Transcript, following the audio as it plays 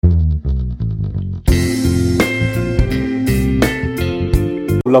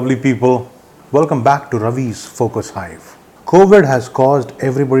lovely people. Welcome back to Ravi's Focus Hive. COVID has caused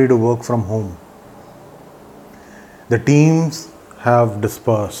everybody to work from home. The teams have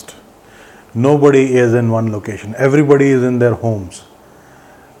dispersed. Nobody is in one location. Everybody is in their homes.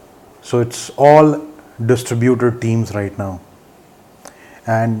 So it's all distributed teams right now.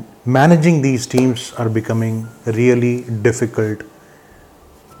 And managing these teams are becoming really difficult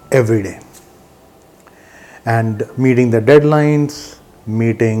every day. And meeting the deadlines,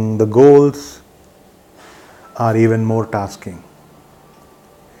 meeting the goals are even more tasking.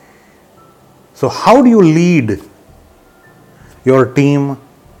 So how do you lead your team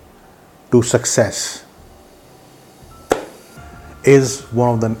to success is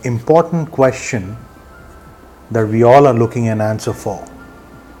one of the important questions that we all are looking an answer for.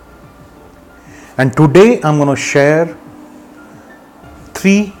 And today I'm going to share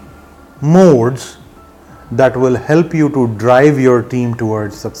 3 modes that will help you to drive your team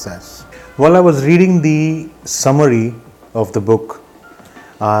towards success. While I was reading the summary of the book,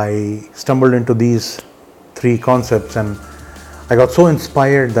 I stumbled into these 3 concepts and I got so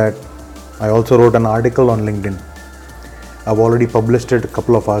inspired that I also wrote an article on LinkedIn. I've already published it a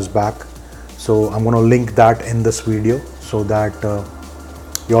couple of hours back, so I'm going to link that in this video so that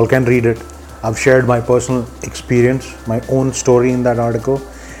you all can read it. I've shared my personal experience, my own story in that article,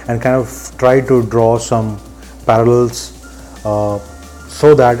 and kind of try to draw some parallels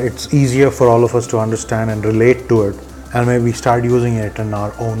so that it's easier for all of us to understand and relate to it, and maybe start using it in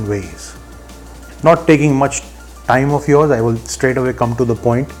our own ways. Not taking much time of yours, I will straight away come to the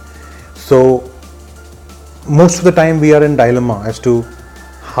point. So most of the time we are in dilemma as to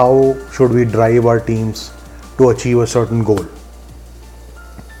how should we drive our teams to achieve a certain goal,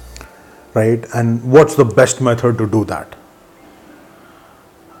 right? And what's the best method to do that?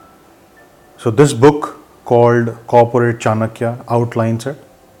 So this book called Corporate Chanakya outlines it.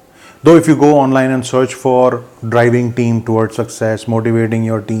 Though if you go online and search for driving team towards success, motivating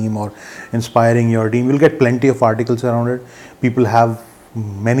your team or inspiring your team, you'll get plenty of articles around it. People have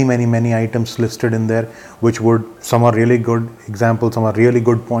many items listed in there, which some are really good examples, some are really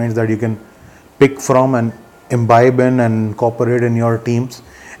good points that you can pick from and imbibe in and incorporate in your teams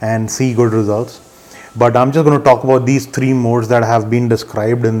and see good results. But I'm just going to talk about these 3 modes that have been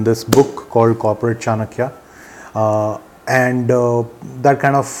described in this book called Corporate Chanakya. And that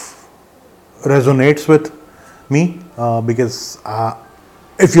kind of resonates with me because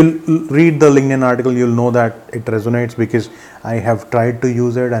if you read the LinkedIn article, you'll know that it resonates because I have tried to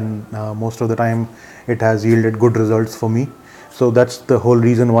use it, and most of the time it has yielded good results for me. So that's the whole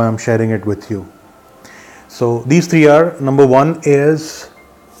reason why I'm sharing it with you. So these 3 are: number 1 is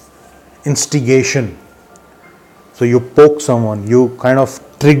instigation. So you poke someone, you kind of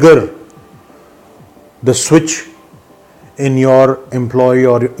trigger the switch in your employee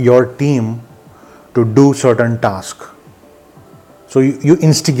or your team to do certain task. So you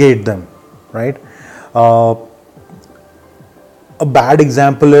instigate them, right? A bad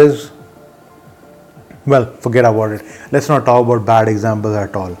example is, well, forget about it. Let's not talk about bad examples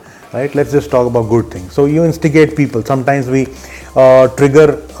at all, right? Let's just talk about good things. So you instigate people. Sometimes we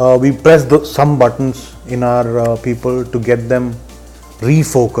we press some buttons in our people to get them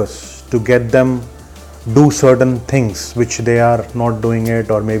refocus, to get them do certain things which they are not doing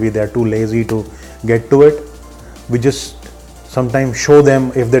it, or maybe they are too lazy to get to it. We just sometimes show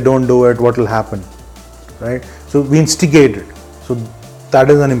them if they don't do it what will happen, right? So we instigate it. So that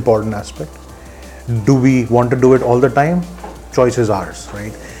is an important aspect. Do we want to do it all the time? Choice is ours,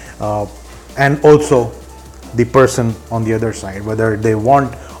 right? And also the person on the other side, whether they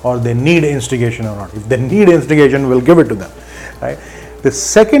want or they need instigation or not. If they need instigation, we'll give it to them, right? The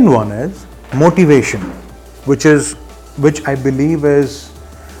second one is motivation, which I believe is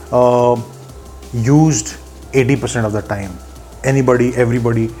used 80% of the time.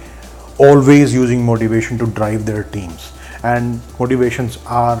 Everybody always using motivation to drive their teams, and motivations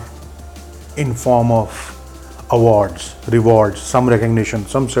are in form of awards, rewards, some recognition,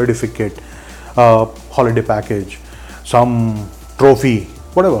 some certificate, holiday package, some trophy,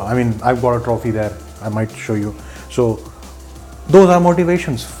 whatever. I mean, I've got a trophy there, I might show you. So those are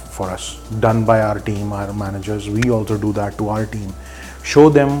motivations for us, done by our team, our managers. We also do that to our team. Show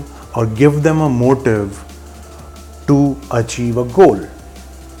them or give them a motive to achieve a goal,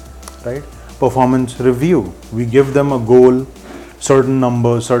 right? Performance review. We give them a goal, certain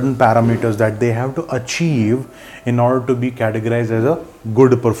numbers, certain parameters that they have to achieve in order to be categorized as a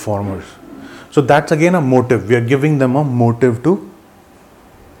good performers. So that's again a motive. We are giving them a motive to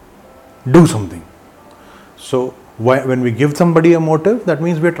do something. So when we give somebody a motive, that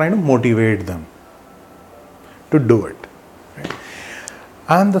means we are trying to motivate them to do it. Right?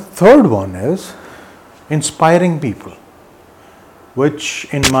 And the third one is inspiring people, which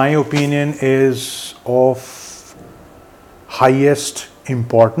in my opinion is of highest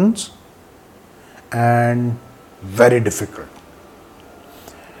importance and very difficult.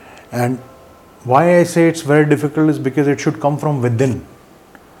 And why I say it's very difficult is because it should come from within,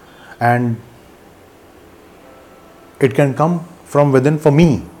 and it can come from within. For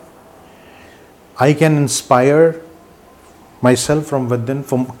me, I can inspire myself from within,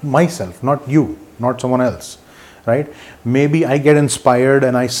 for myself, not you, not someone else, right? Maybe I get inspired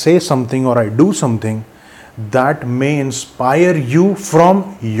and I say something or I do something that may inspire you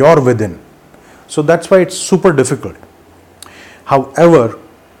from your within. So that's why it's super difficult. However,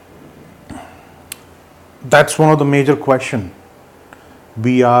 that's one of the major questions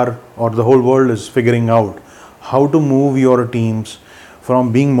we are, or the whole world is figuring out, how to move your teams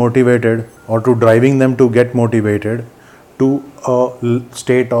from being motivated or to driving them to get motivated to a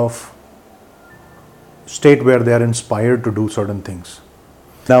state where they are inspired to do certain things.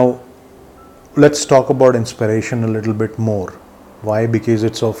 Now, let's talk about inspiration a little bit more. Why? Because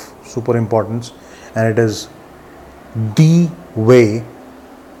it's of super importance, and it is the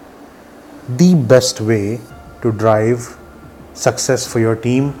best way to drive success for your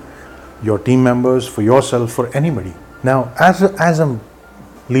team members, for yourself, for anybody. Now, as a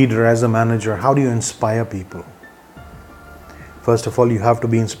leader, as a manager, how do you inspire people? First of all, you have to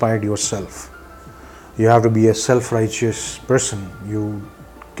be inspired yourself. You have to be a self-righteous person. You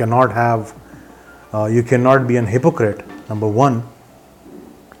cannot be an hypocrite, number one.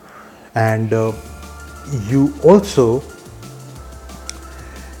 And you also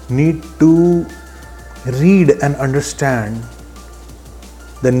need to read and understand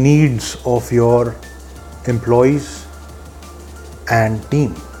the needs of your employees and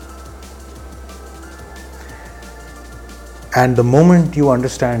team. And the moment you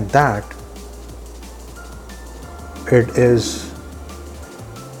understand that, it is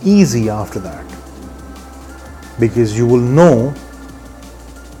easy after that, because you will know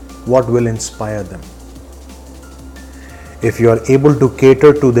what will inspire them. If you are able to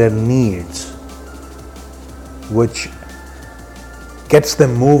cater to their needs, which gets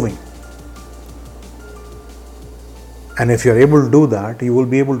them moving, and if you are able to do that, you will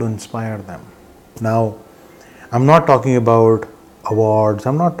be able to inspire them. Now, I'm not talking about awards,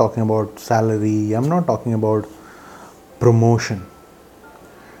 I'm not talking about salary, I'm not talking about promotion.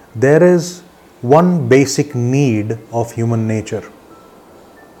 There is one basic need of human nature,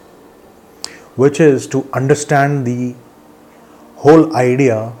 which is to understand the whole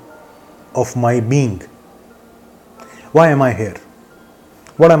idea of my being. Why am I here?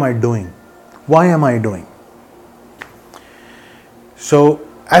 What am I doing? Why am I doing? So,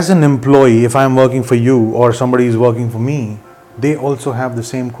 as an employee, if I am working for you or somebody is working for me, they also have the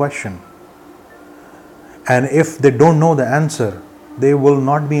same question. And if they don't know the answer, they will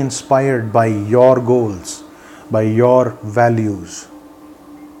not be inspired by your goals, by your values.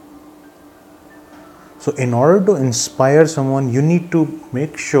 So in order to inspire someone, you need to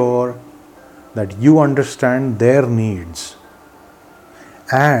make sure that you understand their needs.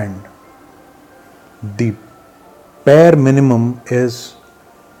 And the bare minimum is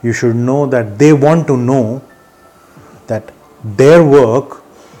you should know that they want to know that their work,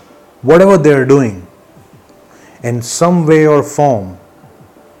 whatever they are doing, in some way or form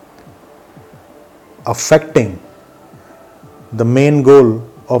affecting the main goal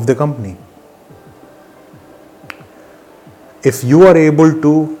of the company. If you are able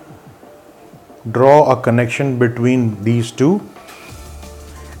to draw a connection between these two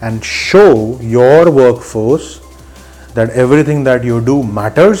and show your workforce that everything that you do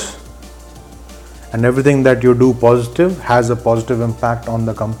matters and everything that you do positive has a positive impact on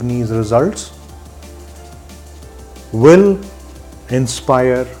the company's results, will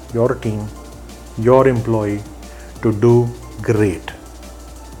inspire your team, your employee to do great.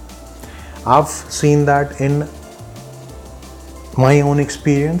 I've seen that in my own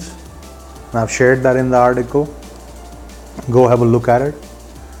experience, and I've shared that in the article. Go have a look at it.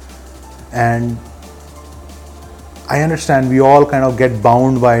 And I understand we all kind of get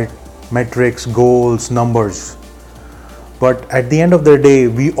bound by metrics, goals, numbers. But at the end of the day,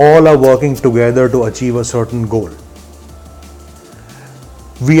 we all are working together to achieve a certain goal.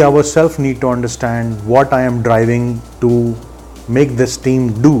 We ourselves need to understand what I am driving to make this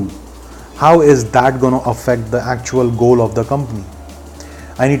team do. How is that going to affect the actual goal of the company?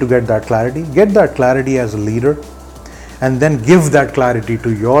 I need to get that clarity. Get that clarity as a leader, and then give that clarity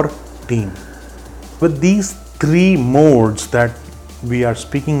to your team. With these three modes that we are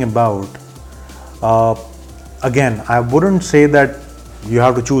speaking about, again, I wouldn't say that You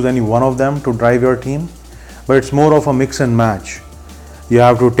have to choose any one of them to drive your team, but it's more of a mix and match. You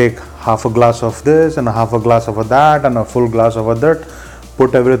have to take half a glass of this and a half a glass of that and a full glass of that,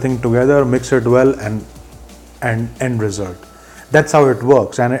 put everything together, mix it well, and end result. That's how it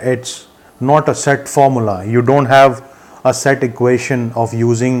works, and it's not a set formula. You don't have a set equation of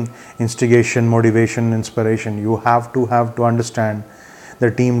using instigation, motivation, inspiration. You have to understand the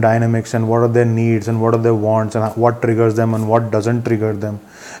team dynamics and what are their needs and what are their wants and what triggers them and what doesn't trigger them,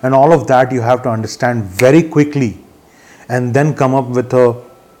 and all of that you have to understand very quickly, and then come up with a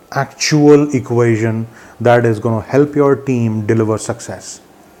actual equation that is going to help your team deliver success.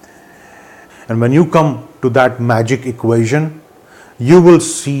 And when you come to that magic equation, you will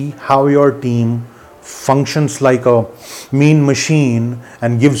see how your team functions like a mean machine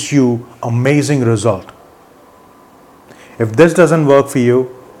and gives you amazing result. If this doesn't work for you,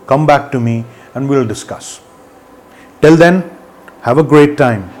 come back to me and we'll discuss. Till then, have a great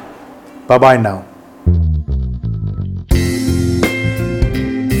time. Bye bye now.